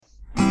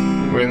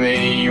When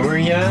they were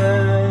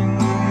young,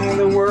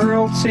 the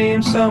world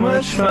seemed so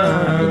much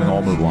fun. The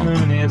normal one.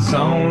 And it's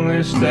on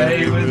this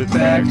day with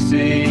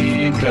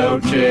taxi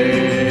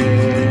coaches.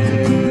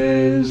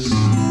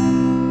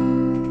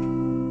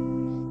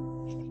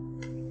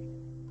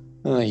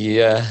 Oh,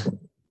 you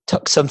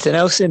tucked something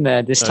else in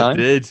there this I time.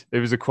 did. It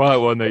was a quiet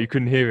one though. You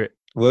couldn't hear it.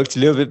 Worked a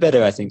little bit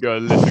better, I You think. got to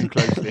listen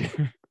closely.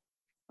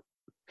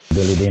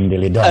 Dilly dim,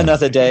 dilly dum.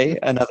 Another day,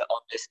 another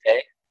on this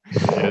day.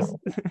 Yes.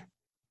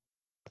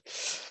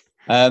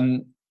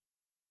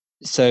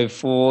 So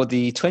for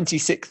the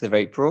 26th of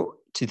April,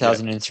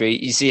 2003,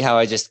 you see how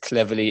I just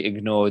cleverly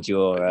ignored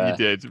your... You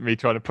did. Me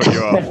trying to put you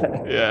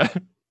off. Yeah.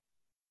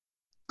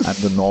 And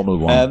the normal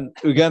one.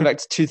 we're going back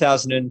to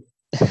 2000 and...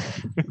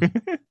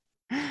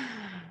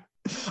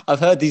 I've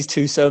heard these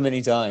two so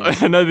many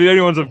times. I know the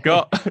only ones I've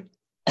got.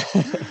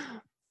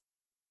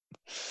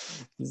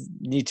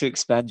 Need to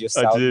expand your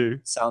I do.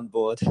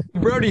 soundboard.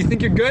 Bro, do you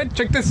think you're good?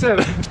 Check this out.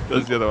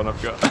 That's the other one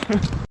I've got.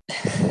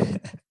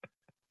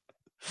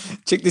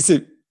 Check this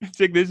out.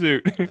 Check this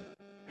out.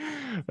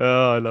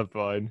 Oh, I love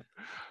Vine.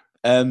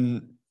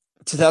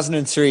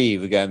 2003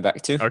 we're going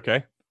back to.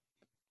 Okay.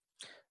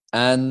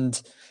 And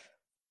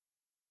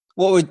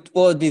what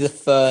would be the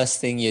first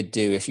thing you'd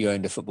do if you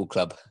owned a football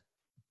club?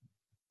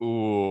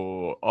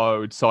 Ooh, I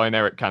would sign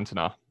Eric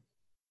Cantona.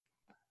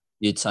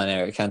 You'd sign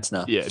Eric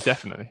Cantona. Yeah,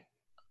 definitely.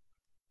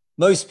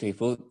 Most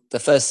people,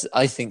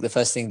 I think the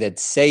first thing they'd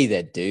say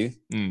they'd do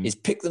is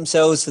pick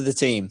themselves for the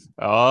team.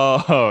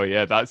 Oh,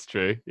 yeah, that's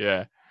true.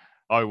 Yeah.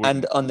 I would.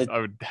 And I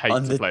would hate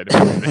on to the- play the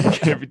Premier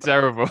League. It'd be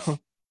terrible.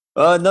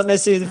 Not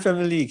necessarily the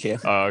Premier League here.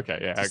 Oh, okay.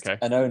 Yeah. Just Okay.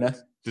 an owner.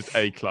 Just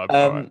a club.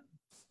 all right.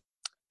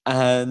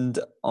 And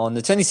on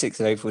the 26th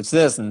of April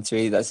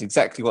 2003, that's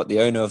exactly what the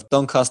owner of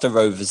Doncaster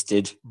Rovers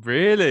did.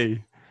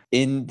 Really?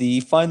 In the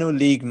final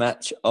league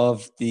match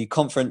of the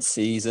conference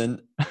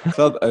season,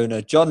 club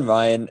owner John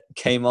Ryan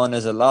came on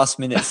as a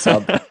last-minute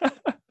sub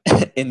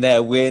in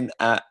their win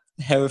at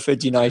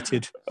Hereford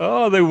United.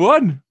 Oh, they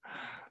won.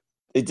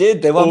 They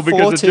did. They won All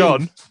because 4-2. of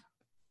John.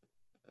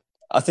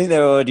 I think they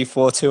were already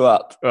 4-2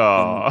 up.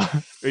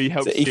 Oh, he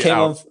helped So he see it came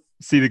out. on.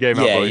 See the game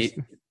out, Yeah, boys.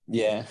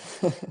 yeah.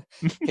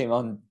 Came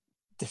on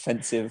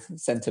defensive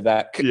centre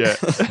back. Yeah.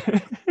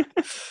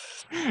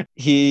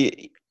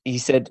 He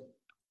said,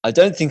 "I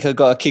don't think I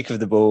got a kick of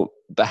the ball,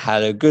 but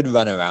had a good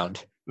run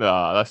around."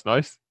 Ah, that's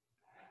nice.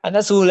 And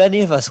that's all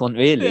any of us want,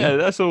 really. Yeah,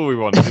 that's all we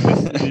want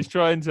in these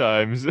trying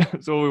times.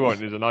 That's all we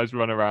want is a nice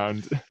run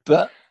around.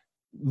 But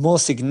more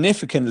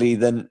significantly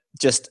than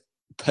just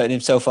putting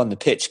himself on the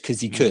pitch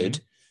because he could,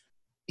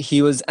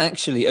 he was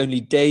actually only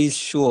days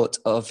short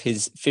of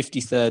his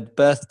 53rd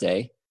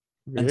birthday,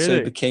 and so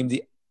Really? became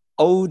the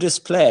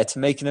oldest player to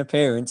make an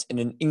appearance in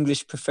an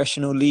English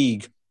professional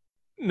league.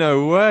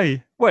 No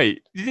way.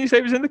 Wait, did you say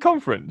it was in the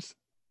conference?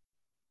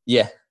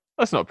 Yeah.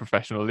 That's not a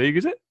professional league,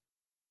 is it?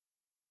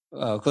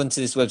 Well, according to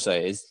this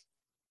website, it is.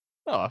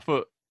 Oh, I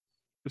thought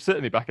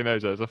certainly back in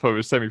those days, I thought it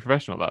was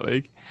semi-professional, that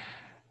league.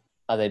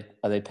 Are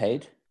they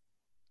paid?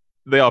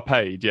 They are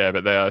paid, yeah,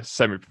 but they are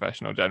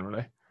semi-professional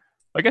generally.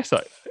 I guess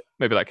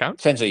maybe that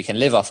counts. Depends what you can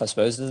live off, I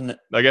suppose, doesn't it?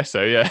 I guess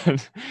so, yeah.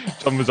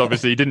 John was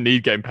obviously, he didn't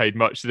need getting paid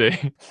much, did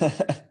he?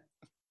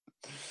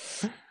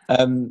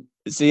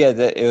 So yeah,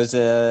 it was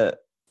a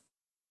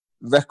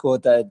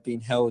record that had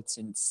been held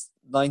since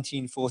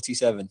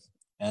 1947,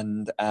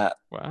 and at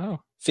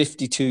Wow.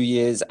 52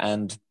 years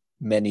and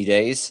many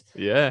days,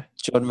 Yeah.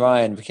 John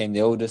Ryan became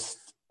the oldest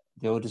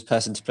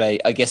person to play,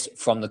 I guess,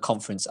 from the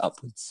conference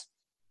upwards.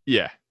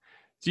 Yeah.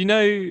 Do you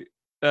know,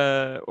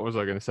 what was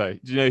I going to say?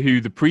 Do you know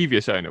who the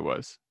previous owner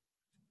was?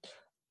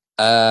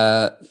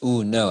 No,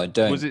 I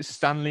don't. Was it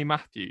Stanley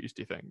Matthews,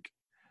 do you think?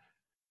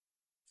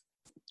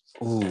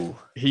 Ooh,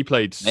 He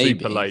played Maybe.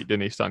 super late,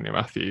 didn't he, Stanley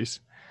Matthews?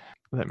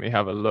 Let me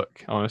have a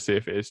look. I want to see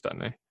if it is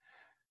Stanley.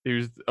 He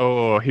was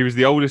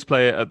the oldest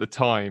player at the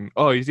time.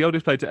 Oh, he's the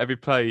oldest player to ever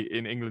play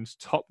in England's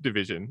top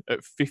division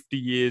at 50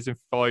 years and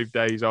 5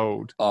 days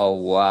old. oh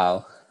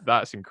wow.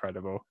 That's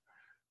incredible.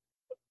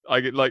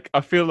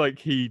 I feel like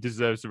he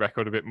deserves the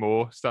record a bit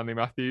more, Stanley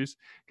Matthews,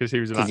 because he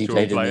was an Because he actual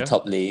played player. in the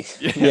top league.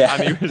 Yeah,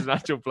 and he was an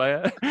actual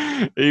player.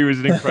 He was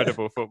an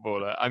incredible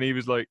footballer, and he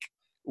was like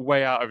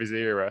way out of his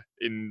era.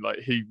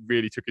 He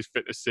really took his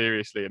fitness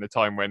seriously in a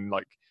time when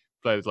like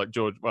players like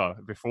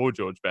before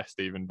George Best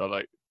even, but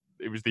like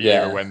it was the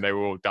era when they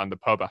were all down the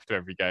pub after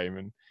every game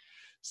and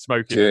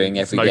smoking During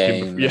every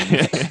game. Yeah,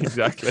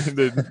 exactly.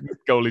 The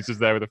goalie's just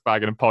there with a fag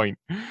and a pint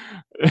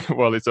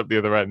while it's up the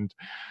other end.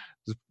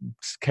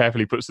 Just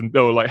carefully hands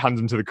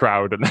them to the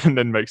crowd and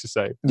then makes a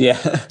save. Yeah.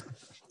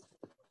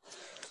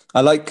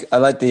 I like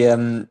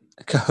the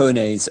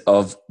cojones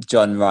of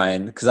John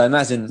Ryan, because I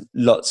imagine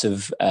lots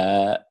of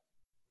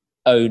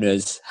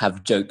owners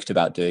have joked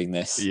about doing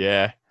this.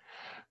 Yeah.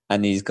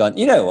 And he's gone,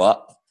 you know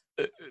what?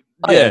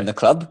 I Yeah. own the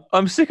club.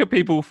 I'm sick of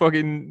people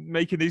fucking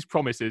making these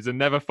promises and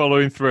never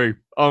following through.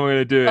 I'm going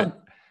to do it.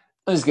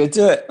 I'm just going to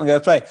do it. I'm going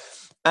to play.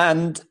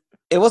 And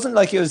it wasn't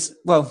like it was,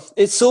 well,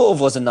 it sort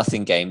of was a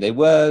nothing game. They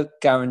were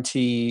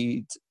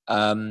guaranteed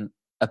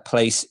a a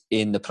place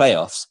in the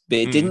playoffs, but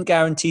it didn't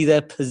guarantee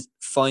their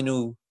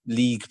final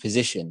league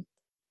position.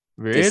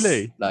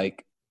 Really? This,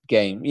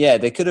 game. Yeah,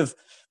 they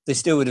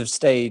still would have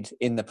stayed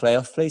in the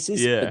playoff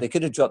places, but they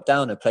could have dropped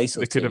down a place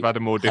or two. They could have had a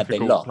more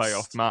difficult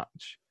playoff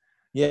match.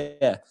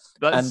 Yeah.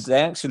 And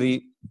they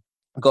actually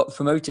got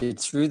promoted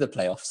through the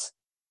playoffs.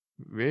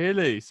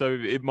 Really? So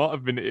it might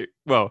have been,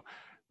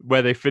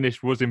 where they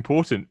finished was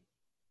important,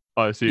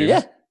 I assume.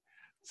 Yeah.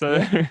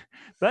 So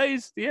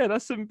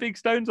that's some big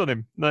stones on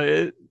him.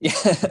 To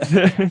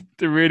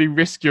really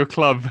risk your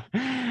club,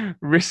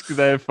 risk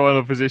their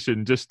final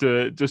position just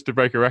to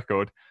break a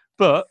record.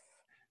 But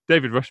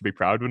David Rush would be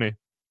proud, wouldn't he?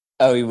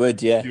 Oh, he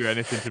would, yeah. Do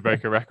anything to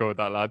break a record,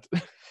 that lad.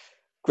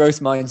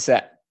 Growth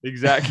mindset.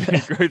 Exactly.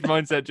 Growth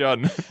mindset,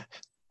 John.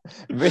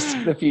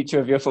 Risk the future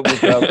of your football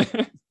club.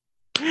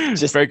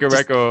 Break a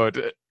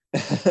record.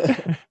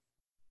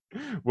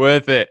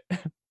 Worth it.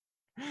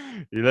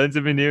 You learn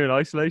something new in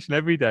isolation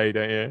every day,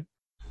 don't you?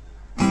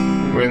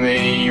 When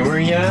they were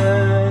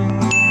young,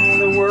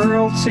 the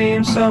world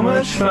seemed so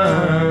much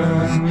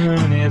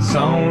fun. It's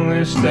on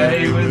this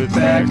day with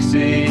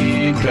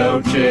backseat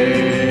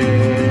coaches.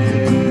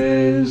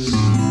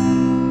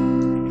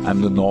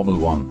 I'm the normal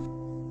one.